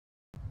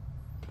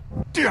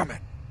Damn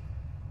it!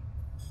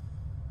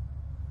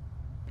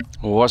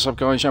 What's up,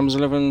 guys? Jammers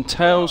 11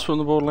 Tales from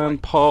the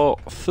Borderlands Part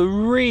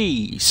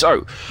 3.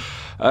 So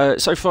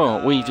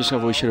far we've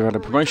discovered we should have had a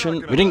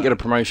promotion. We didn't get a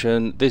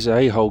promotion. This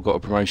a-hole got a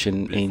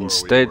promotion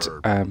instead,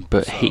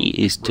 but he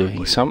is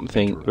doing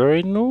something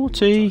very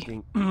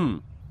naughty.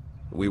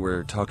 We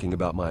were talking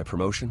about my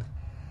promotion?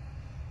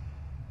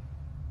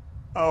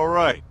 All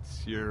right,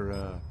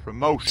 your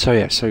promotion. So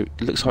yeah, so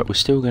it looks like we're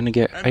still going to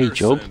get a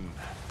job,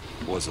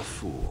 Was a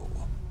fool.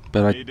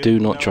 but I do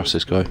not trust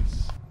this guy.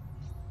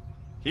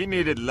 He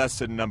needed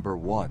lesson number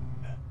 1.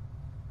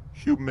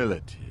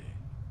 Humility.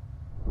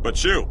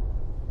 But you,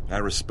 I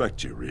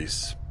respect you,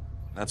 Reese.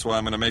 That's why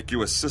I'm gonna make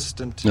you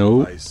assistant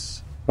No.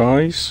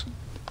 vice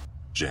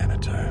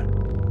Janitor.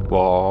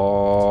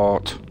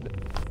 What?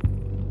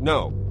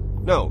 No,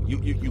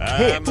 you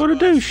can't. What a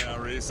douche. Now,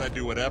 Reese, I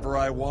do whatever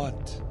I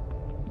want.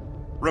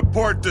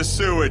 Report to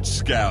Sewage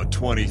Scout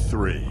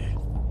 23.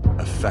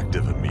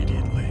 Effective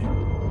immediately.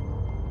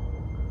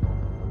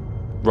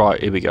 Right,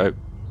 here we go.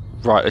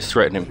 Right, let's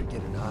threaten him.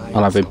 Get an eye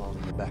I'll have him.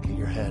 on the back of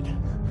your head,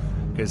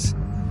 because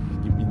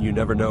you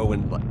never know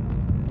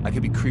when I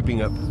could be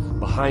creeping up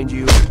behind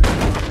you.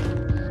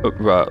 Oh,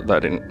 right,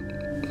 that didn't.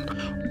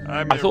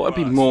 I thought I'd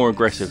be more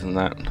aggressive than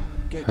that.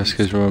 That's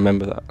because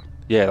remember that.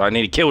 Yeah, I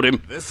nearly killed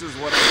him. This is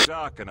what I'm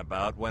talking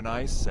about when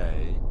I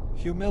say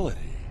humility.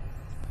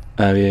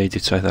 Oh yeah, he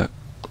did say that.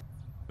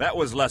 That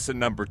was lesson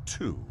number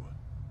 2.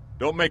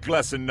 Don't make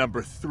lesson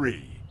number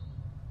 3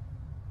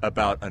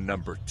 about a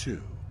number 2.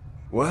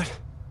 What?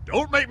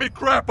 Don't make me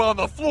crap on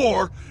the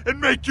floor and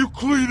make you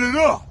clean it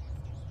up!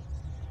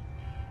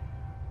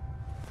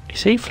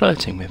 Is he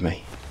flirting with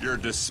me? You're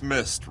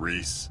dismissed,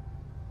 Reese.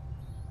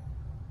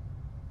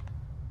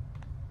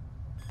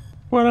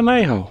 What an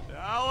a-hole.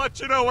 I'll let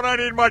you know when I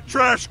need my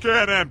trash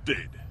can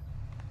emptied.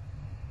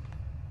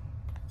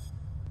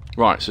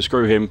 Right, so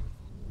screw him.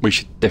 We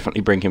should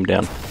definitely bring him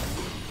down.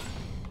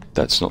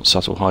 That's not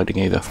subtle hiding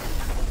either.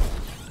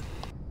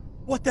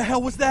 What the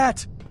hell was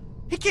that?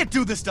 He can't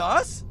do this to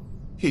us!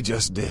 He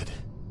just did.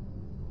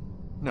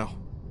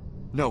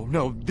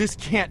 No, this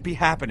can't be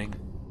happening.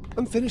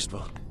 I'm finished,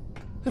 Will.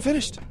 I'm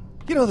finished.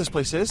 You know how this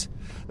place is.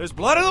 There's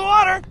blood in the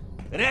water,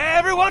 and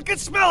everyone can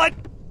smell it!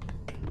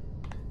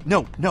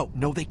 No,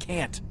 they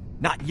can't.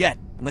 Not yet,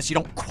 unless you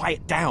don't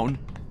quiet down.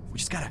 We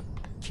just gotta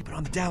keep it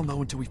on the down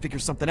low until we figure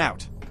something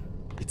out.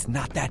 It's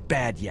not that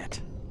bad yet.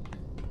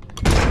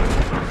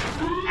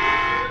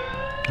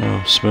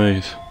 Oh,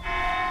 smooth.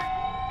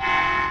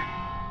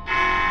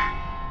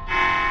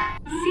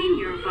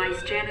 Senior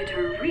Vice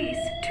Janitor Reese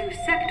to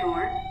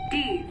Sector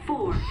D4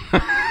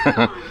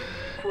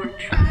 for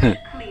trash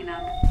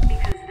cleanup,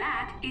 because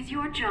that is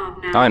your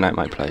job now. I know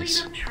my to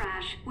place. Clean up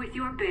trash with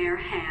your bare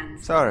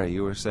hands. Sorry,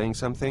 you were saying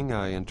something?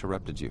 I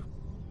interrupted you.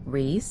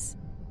 Reese,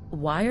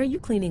 why are you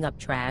cleaning up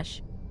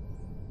trash?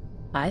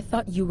 I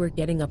thought you were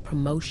getting a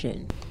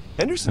promotion.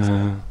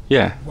 Henderson?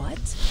 Yeah. What?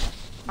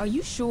 Are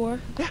you sure?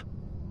 Yeah.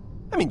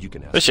 I mean, you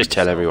can ask. Let's just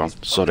tell everyone.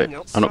 Sod it.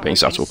 I'm not being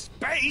subtle.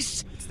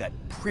 Space! It's that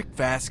prick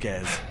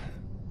Vasquez.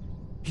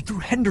 He threw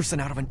Henderson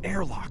out of an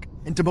airlock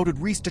and demoted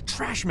Reese to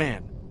trash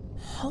man.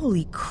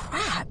 Holy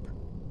crap.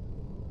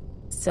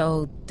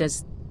 So,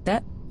 does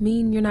that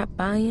mean you're not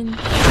buying?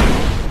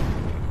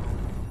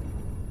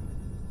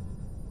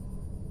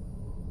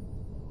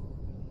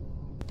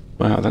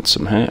 Wow, that's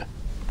some hair.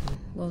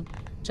 Well,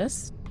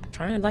 just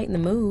trying to lighten the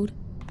mood.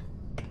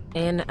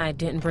 And I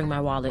didn't bring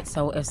my wallet,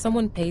 so if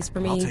someone pays for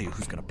me... I'll tell you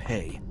who's gonna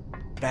pay.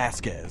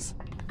 Vasquez.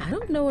 I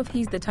don't know if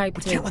he's the type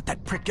We to... can't let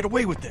that prick get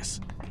away with this.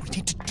 We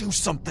need to do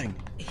something.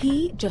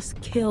 He just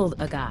killed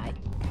a guy.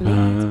 Maybe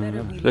it's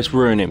better we Let's leave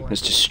ruin him. for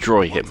Let's it.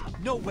 destroy him.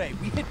 No way,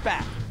 we hit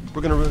back.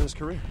 We're gonna ruin his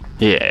career.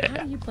 How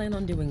Yeah. do you plan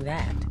on doing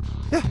that?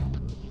 Yeah.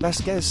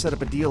 Vasquez set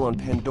up a deal on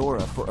Pandora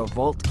for a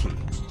vault key.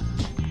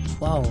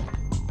 Whoa.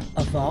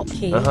 A vault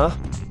key? Uh-huh.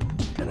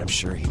 And I'm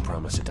sure he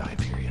promised a time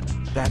period.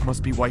 That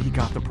must be why he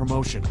got the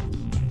promotion.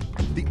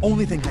 The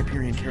only thing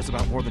Hyperion cares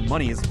about more than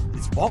money is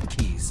vault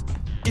keys.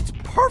 It's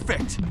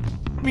perfect!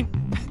 I mean,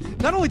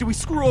 not only do we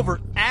screw over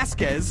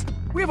Vasquez,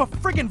 we have a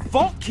friggin'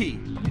 vault key!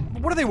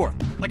 What are they worth?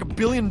 Like $1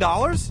 billion?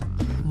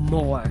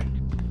 More.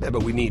 Yeah,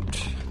 but we need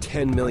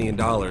 $10 million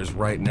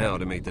right now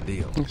to make the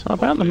deal. It's not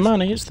about the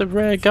money, it's the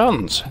rare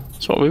guns.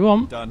 That's what we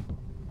want. Done.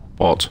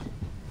 What?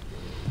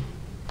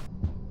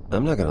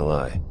 I'm not gonna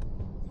lie.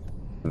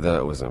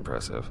 That was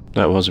impressive.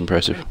 That was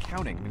impressive.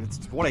 Accounting, I mean,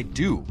 it's what I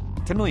do.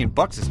 $10 million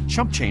is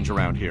chump change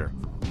around here.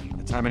 By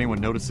the time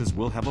anyone notices,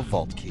 we'll have a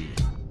vault key.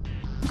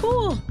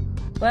 Cool.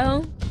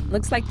 Well,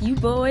 looks like you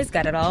boys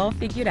got it all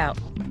figured out.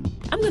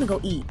 I'm gonna go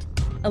eat.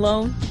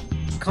 Alone?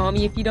 Call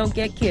me if you don't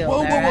get killed, Whoa,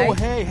 alright?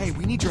 hey,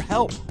 we need your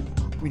help.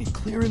 We need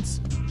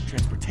clearance,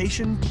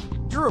 transportation.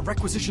 You're a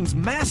requisitions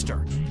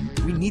master.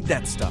 We need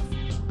that stuff.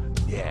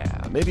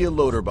 Yeah, maybe a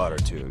loader bot or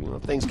two. You know,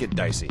 things get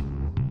dicey.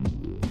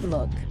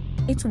 Look,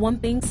 it's one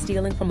thing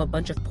stealing from a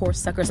bunch of poor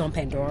suckers on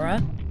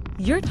Pandora.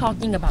 You're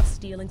talking about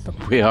stealing from...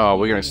 We are.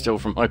 We're going to steal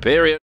from Hyperion.